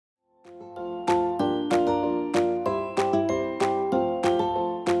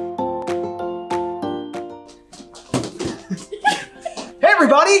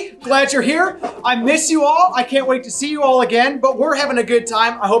everybody, glad you're here. I miss you all. I can't wait to see you all again, but we're having a good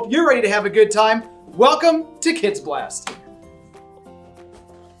time. I hope you're ready to have a good time. Welcome to Kids Blast.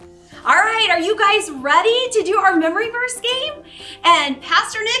 All right, are you guys ready to do our memory verse game? And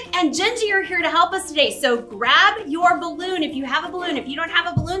Pastor Nick and Gingy are here to help us today. So grab your balloon if you have a balloon. If you don't have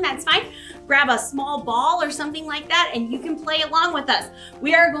a balloon, that's fine. Grab a small ball or something like that and you can play along with us.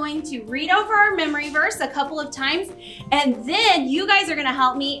 We are going to read over our memory verse a couple of times and then you guys are gonna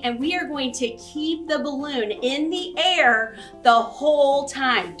help me and we are going to keep the balloon in the air the whole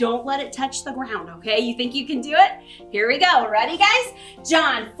time. Don't let it touch the ground, okay? You think you can do it? Here we go, ready guys?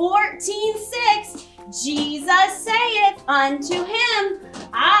 John 14:6, Jesus saith unto him,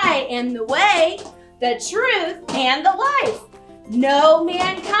 I am the way, the truth, and the life. No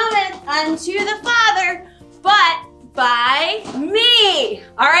man cometh unto the Father but by me.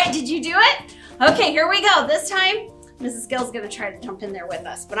 All right, did you do it? Okay, here we go. This time, Mrs. Gill's gonna try to jump in there with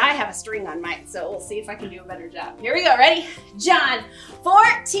us, but I have a string on mine, so we'll see if I can do a better job. Here we go, ready? John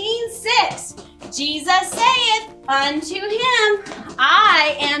 14:6, Jesus saith unto him,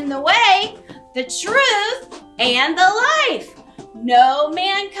 I am the way, the truth, and the life. No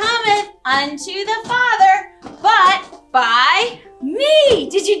man cometh unto the Father but by me.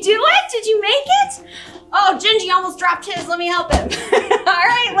 Did you do it? Did you make it? Oh, Gingy almost dropped his. Let me help him. All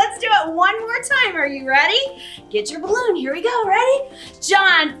right, let's do it one more time. Are you ready? Get your balloon. Here we go. Ready?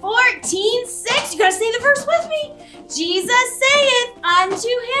 John 14:6. You gotta say the verse with me. Jesus saith unto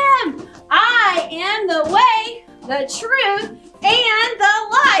him, I am the way, the truth, and the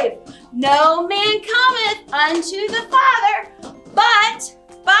life. No man cometh unto the Father but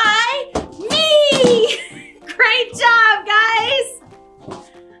by me. Great job, guys.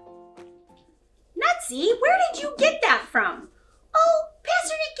 Nutsy, where did you get that from? Oh,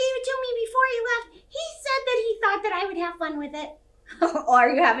 Pastor Nick gave it to me before he left. He said that he thought that I would have fun with it. Oh, are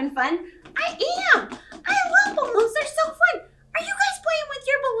you having fun? I am. I love balloons. They're so fun. Are you guys playing with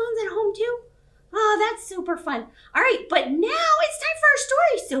your balloons at home too? Oh, that's super fun. All right, but now it's time for our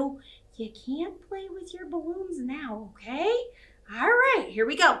story. So you can't play with your balloons now, okay? All right, here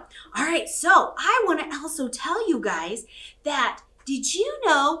we go. All right, so I want to also tell you guys that did you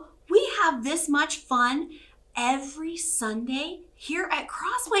know we have this much fun every Sunday here at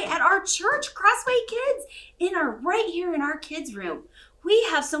Crossway at our church, Crossway Kids, right here in our kids' room. We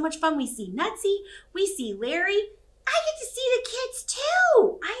have so much fun. We see Nutsy, we see Larry. I get to see the kids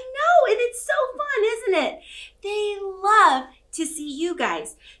too. I know, and it's so fun, isn't it? They love to see you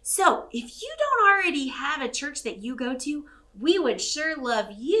guys. So if you don't already have a church that you go to, we would sure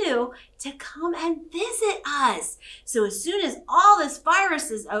love you to come and visit us. So as soon as all this virus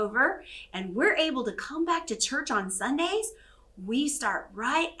is over and we're able to come back to church on Sundays, we start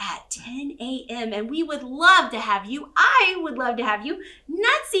right at 10 a.m. and we would love to have you. I would love to have you.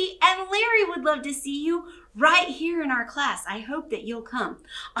 Nutsy and Larry would love to see you right here in our class. I hope that you'll come.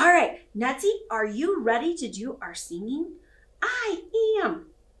 All right, Nutsy, are you ready to do our singing? I am.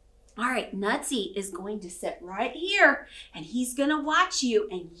 All right, Nutsy is going to sit right here and he's gonna watch you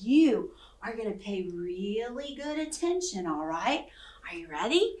and you are gonna pay really good attention, all right? Are you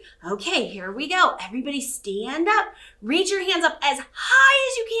ready? Okay, here we go. Everybody stand up. Reach your hands up as high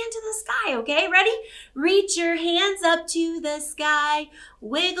as you can to the sky, okay? Ready? Reach your hands up to the sky.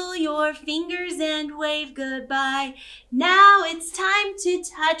 Wiggle your fingers and wave goodbye. Now it's time to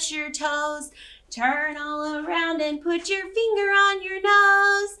touch your toes. Turn all around and put your finger on your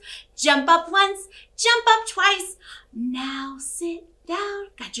nose. Jump up once, jump up twice. Now sit down.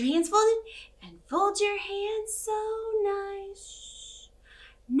 Got your hands folded? And fold your hands so nice.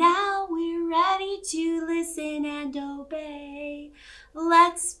 Now we're ready to listen and obey.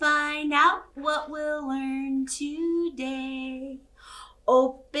 Let's find out what we'll learn today.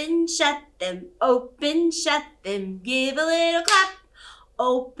 Open, shut them, give a little clap.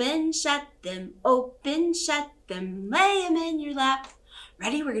 Open, shut them, lay them in your lap.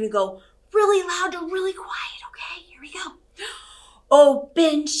 Ready? We're gonna go really loud to really quiet, okay? Here we go.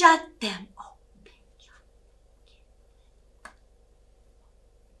 Open, shut them, open, shut them.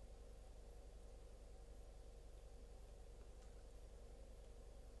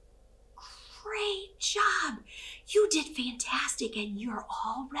 Great job. You did fantastic and you're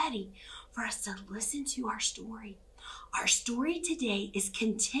all ready for us to listen to our story. Our story today is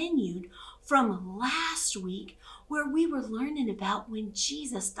continued from last week where we were learning about when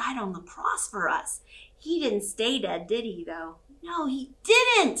Jesus died on the cross for us. He didn't stay dead, did he though? No, he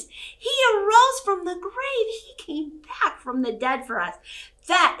didn't. He arose from the grave. He came back from the dead for us.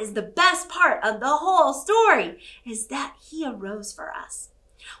 That is the best part of the whole story, is that he arose for us.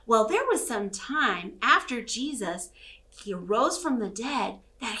 Well, there was some time after Jesus he arose from the dead,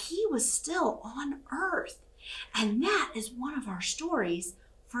 that he was still on earth. And that is one of our stories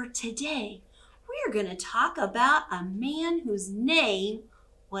for today. We are going to talk about a man whose name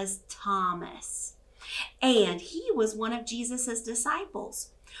was Thomas. And he was one of Jesus's disciples.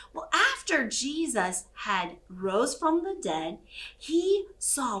 Well, after Jesus had rose from the dead, he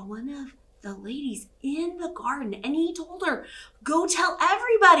saw one of the ladies in the garden, and he told her, go tell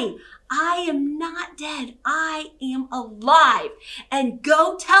everybody, I am not dead, I am alive, and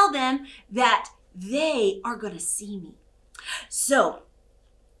go tell them that they are going to see me. So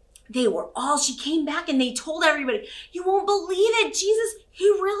she came back and they told everybody, you won't believe it, Jesus, he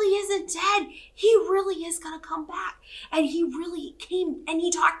really isn't dead. He really is going to come back. And he really came and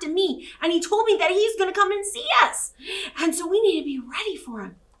he talked to me and he told me that he's going to come and see us. And so we need to be ready for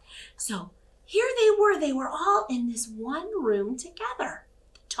him. So here they were all in this one room together,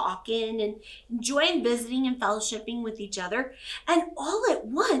 talking and enjoying visiting and fellowshipping with each other. And all at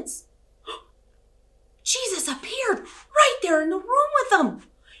once, Jesus appeared right there in the room with them.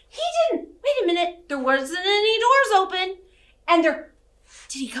 Wait a minute, there wasn't any doors open. And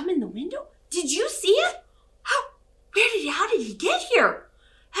did he come in the window? Did you see him? How did he get here?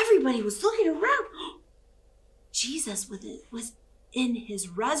 Everybody was looking around. Jesus was in his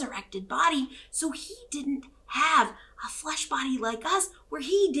resurrected body, so he didn't have a flesh body like us where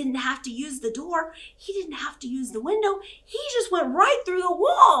he didn't have to use the door. He didn't have to use the window. He just went right through the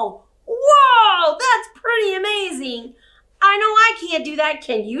wall. Whoa, that's pretty amazing. I know I can't do that.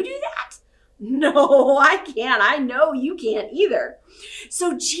 Can you do that? No, I can't. I know you can't either.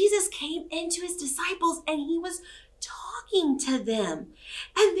 So Jesus came into his disciples and he was talking to them.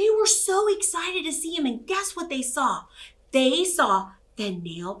 And they were so excited to see him. And guess what they saw? They saw the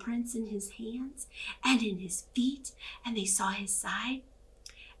nail prints in his hands and in his feet. And they saw his side.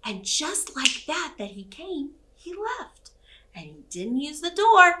 And just like that he came, he left. And he didn't use the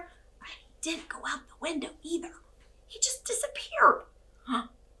door. And he didn't go out the window either. He just disappeared.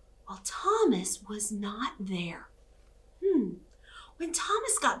 Well, Thomas was not there. When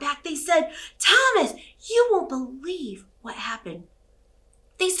Thomas got back, they said, Thomas, you won't believe what happened.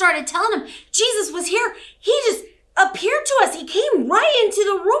 They started telling him Jesus was here. He just appeared to us. He came right into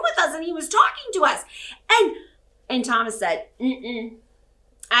the room with us and he was talking to us. And Thomas said,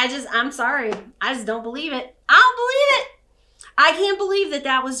 I'm sorry. I just don't believe it. I don't believe it. I can't believe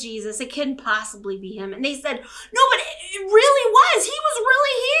that was Jesus. It couldn't possibly be him. And they said, no, but it really was. He was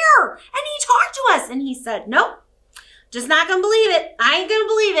really here. And he talked to us. And he said, nope, just not going to believe it. I ain't going to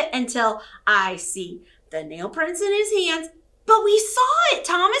believe it until I see the nail prints in his hands. But we saw it,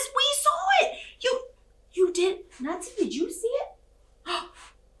 Thomas. We saw it. You did. Nancy, did you see it?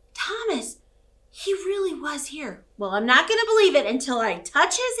 Thomas, he really was here. Well, I'm not going to believe it until I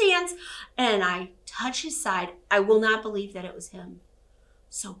touch his hands and I touch his side. I will not believe that it was him.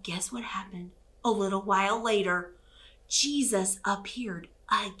 So guess what happened? A little while later, Jesus appeared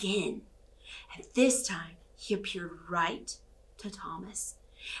again. And this time, he appeared right to Thomas.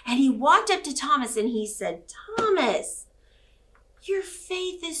 And he walked up to Thomas and he said, Thomas, your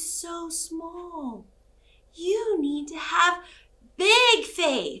faith is so small. You need to have big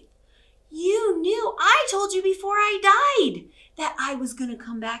faith. You knew, I told you before I died that I was going to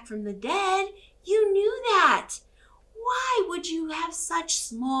come back from the dead. You knew that. Why would you have such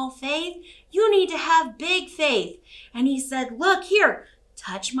small faith? You need to have big faith. And he said, look here,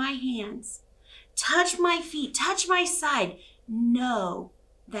 touch my hands, touch my feet, touch my side. Know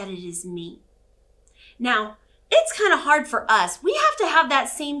that it is me. Now, it's kind of hard for us. We have to have that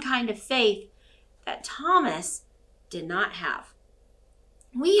same kind of faith that Thomas did not have.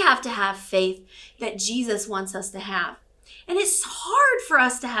 We have to have faith that Jesus wants us to have. And it's hard for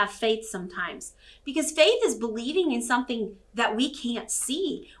us to have faith sometimes because faith is believing in something that we can't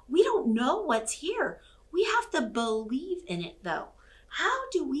see. We don't know what's here. We have to believe in it though. How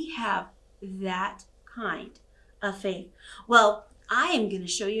do we have that kind of faith? Well, I am going to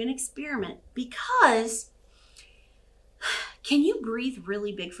show you an experiment because can you breathe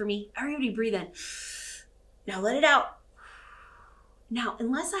really big for me? Everybody breathe in. Now let it out. Now,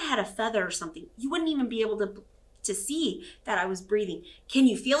 unless I had a feather or something, you wouldn't even be able to see that I was breathing. Can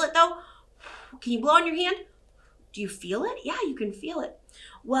you feel it though? Can you blow on your hand? Do you feel it? Yeah, you can feel it.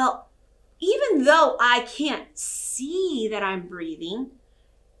 Well, even though I can't see that I'm breathing,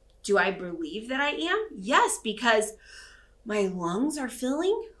 do I believe that I am? Yes, because my lungs are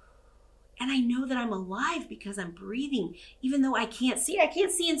filling and I know that I'm alive because I'm breathing. Even though I can't see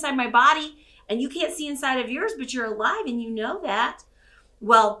inside my body and you can't see inside of yours, but you're alive and you know that.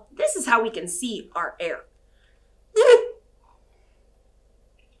 Well, this is how we can see our air.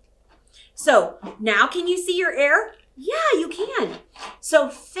 So now can you see your air? Yeah, you can. So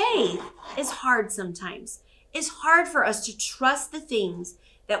faith is hard sometimes. It's hard for us to trust the things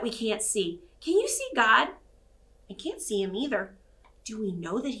that we can't see. Can you see God? I can't see him either. Do we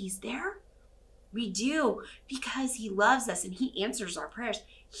know that he's there? We do, because he loves us and he answers our prayers.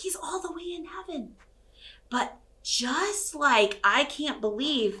 He's all the way in heaven. But just like I can't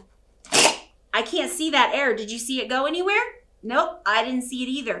see that air. Did you see it go anywhere? Nope, I didn't see it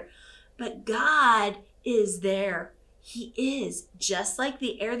either. But God is there. He is, just like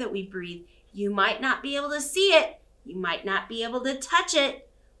the air that we breathe. You might not be able to see it. You might not be able to touch it,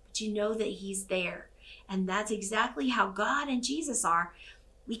 but you know that he's there. And that's exactly how God and Jesus are.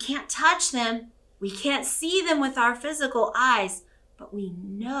 We can't touch them. We can't see them with our physical eyes, but we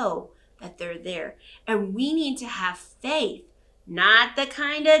know that they're there. And we need to have faith, not the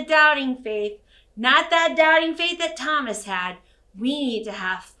kind of doubting faith, not that doubting faith that Thomas had. We need to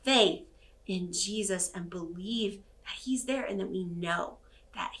have faith in Jesus and believe that he's there and that we know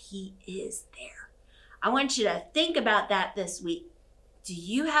that he is there. I want you to think about that this week. Do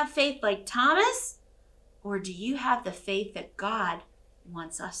you have faith like Thomas, or do you have the faith that God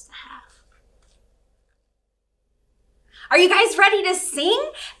wants us to have? Are you guys ready to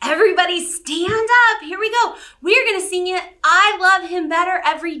sing? Everybody stand up. Here we go. We're going to sing it, I Love Him Better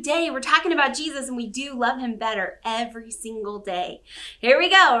Every Day. We're talking about Jesus, and we do love him better every single day. Here we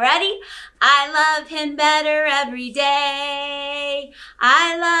go. Ready? I love him better every day.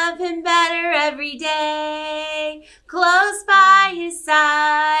 I love him better every day. Close by his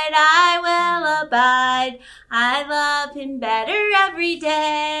side, I will abide. I love him better every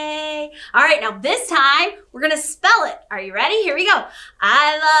day. All right, now this time we're going to spell it. Are you ready? Here we go.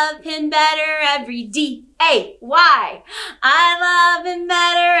 I love him better every D-A-Y. I love him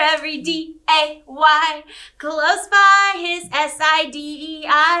better every D-A-Y. Close by his S-I-D-E,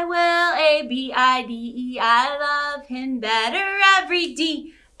 I will A-B-I-D-E. I love him better every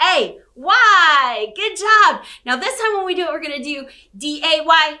D-A-Y. Good job. Now this time when we do it, we're going to do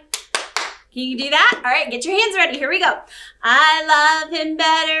D-A-Y. Can you do that? All right, get your hands ready. Here we go. I love him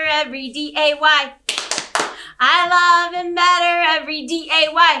better every D-A-Y. I love him better every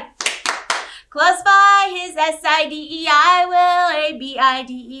D-A-Y. Close by his S-I-D-E, I will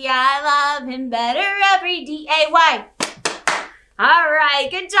A-B-I-D-E. I love him better every D-A-Y. All right,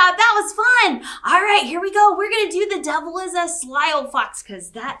 good job. That was fun. All right, here we go. We're going to do the devil is a sly old fox because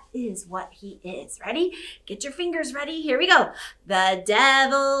that is what he is. Ready? Get your fingers ready. Here we go. The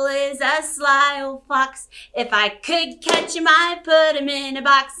devil is a sly old fox. If I could catch him, I'd put him in a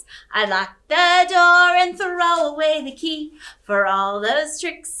box. I'd lock the door and throw away the key. For all those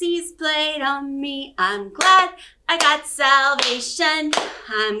tricks he's played on me, I'm glad I got salvation.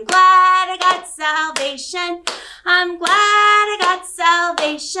 I'm glad I got salvation. I'm glad I got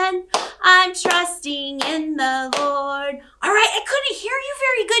salvation. I'm trusting in the Lord. All right, I couldn't hear you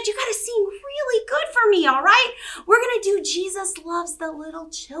very good. You got to sing really good for me, all right? We're going to do Jesus Loves the Little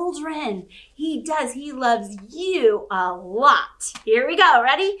Children. He does. He loves you a lot. Here we go.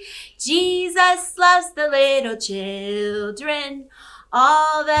 Ready? Jesus loves the little children.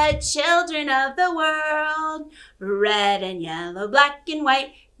 All the children of the world, red and yellow, black and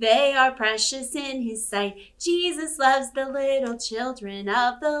white, they are precious in his sight. Jesus loves the little children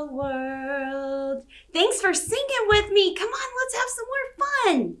of the world. Thanks for singing with me. Come on, let's have some more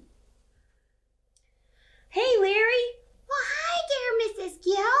fun. Hey, Larry. Well, hi there, Mrs.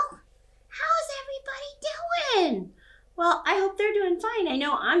 Gill. How's everybody doing? Well, I hope they're doing fine. I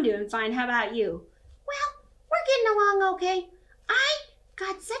know I'm doing fine. How about you? Well, we're getting along okay. I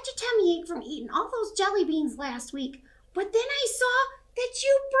got such a tummy ache from eating all those jelly beans last week. But then I saw that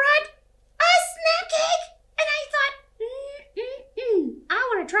you brought a snack cake. And I thought,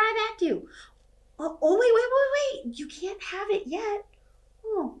 I want to try that too. Oh, wait. You can't have it yet.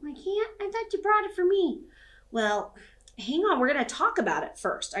 Oh, I can't? I thought you brought it for me. Well, hang on. We're going to talk about it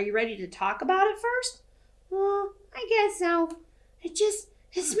first. Are you ready to talk about it first? Well, I guess so. It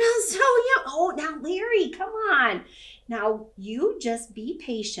smells so yum. Oh, now, Larry, come on. Now, you just be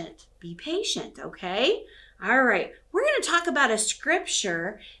patient. Be patient, okay? All right. We're going to talk about a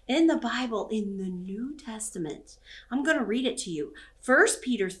scripture in the Bible in the New Testament. I'm going to read it to you. 1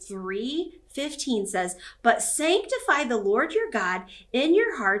 Peter 3:15 says, "But sanctify the Lord your God in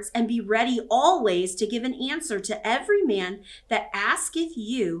your hearts and be ready always to give an answer to every man that asketh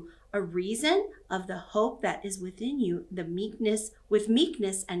you a reason of the hope that is within you, with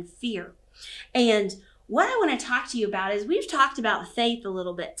meekness and fear." And what I want to talk to you about is we've talked about faith a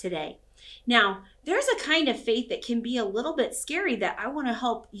little bit today. Now, there's a kind of faith that can be a little bit scary that I want to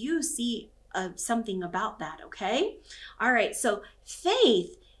help you see something about that, okay? All right, so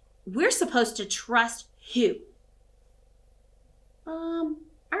faith, we're supposed to trust who? Aren't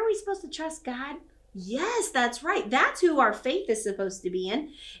we supposed to trust God? Yes, that's right. That's who our faith is supposed to be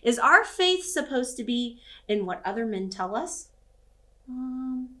in. Is our faith supposed to be in what other men tell us?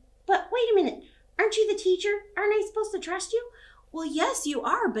 But wait a minute. Aren't you the teacher? Aren't I supposed to trust you? Well, yes, you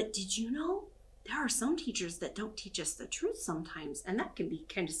are. But did you know there are some teachers that don't teach us the truth sometimes, and that can be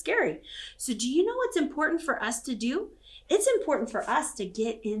kind of scary. So do you know what's important for us to do? It's important for us to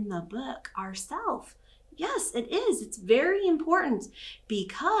get in the book ourselves. Yes, it is. It's very important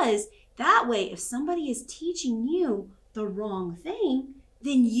because that way, if somebody is teaching you the wrong thing,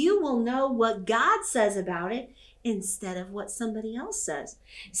 then you will know what God says about it instead of what somebody else says.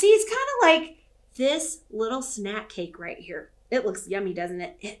 See, it's kind of like this little snack cake right here. It looks yummy, doesn't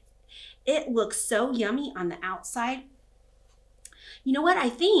it? It looks so yummy on the outside. You know what I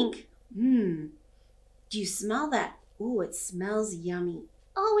think? Do you smell that? Ooh, it smells yummy.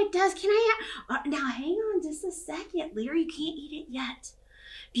 Oh, it does. Can I have... Now, hang on just a second. Larry, you can't eat it yet.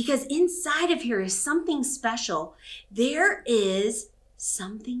 Because inside of here is something special. There is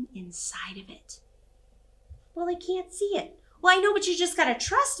something inside of it. Well, I can't see it. Well, I know, but you just got to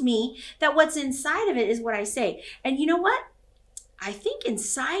trust me that what's inside of it is what I say. And you know what? I think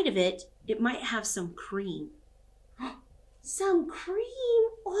inside of it, it might have some cream. Some cream?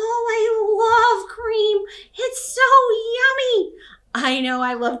 Oh, I love cream. It's so yummy. I know,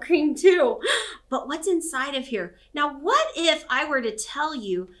 I love cream too. But what's inside of here? Now, what if I were to tell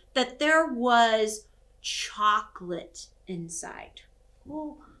you that there was chocolate inside?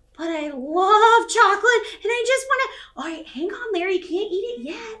 Oh, but I love chocolate and I just want to... All right, hang on, Larry. You can't eat it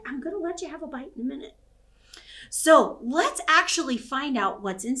yet. I'm going to let you have a bite in a minute. So let's actually find out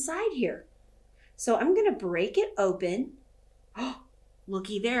what's inside here. So I'm going to break it open. Oh,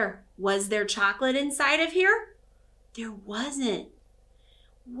 looky there. Was there chocolate inside of here? There wasn't.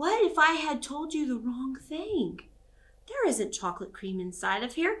 What if I had told you the wrong thing? There isn't chocolate cream inside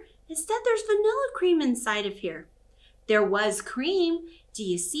of here. Instead, there's vanilla cream inside of here. There was cream. Do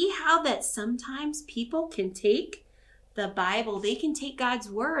you see how that sometimes people can take the Bible, they can take God's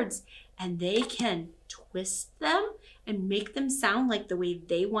words and they can twist them and make them sound like the way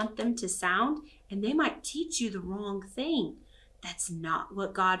they want them to sound, and they might teach you the wrong thing. That's not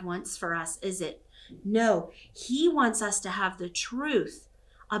what God wants for us, is it? No, He wants us to have the truth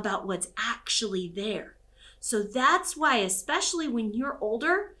about what's actually there. So that's why, especially when you're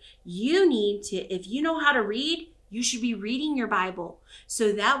older, you need to, if you know how to read, you should be reading your Bible.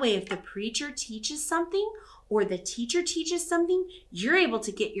 So that way, if the preacher teaches something or the teacher teaches something, you're able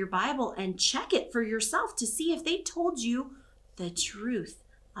to get your Bible and check it for yourself to see if they told you the truth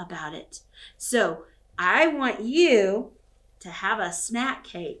about it. So I want you to have a snack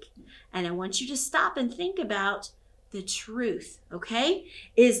cake, and I want you to stop and think about the truth, okay?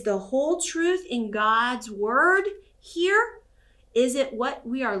 Is the whole truth in God's word here? Is it what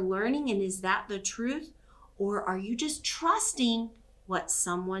we are learning, and is that the truth? Or are you just trusting what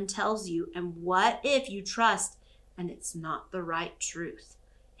someone tells you? And what if you trust and it's not the right truth?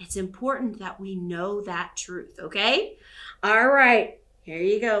 It's important that we know that truth, okay? All right, here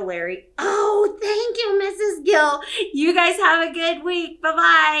you go, Larry. Oh, thank you, Mrs. Gill. You guys have a good week.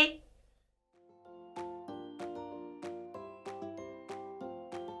 Bye-bye.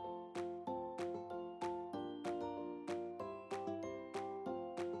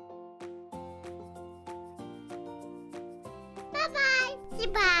 Bye-bye. Say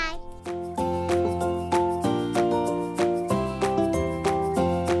bye.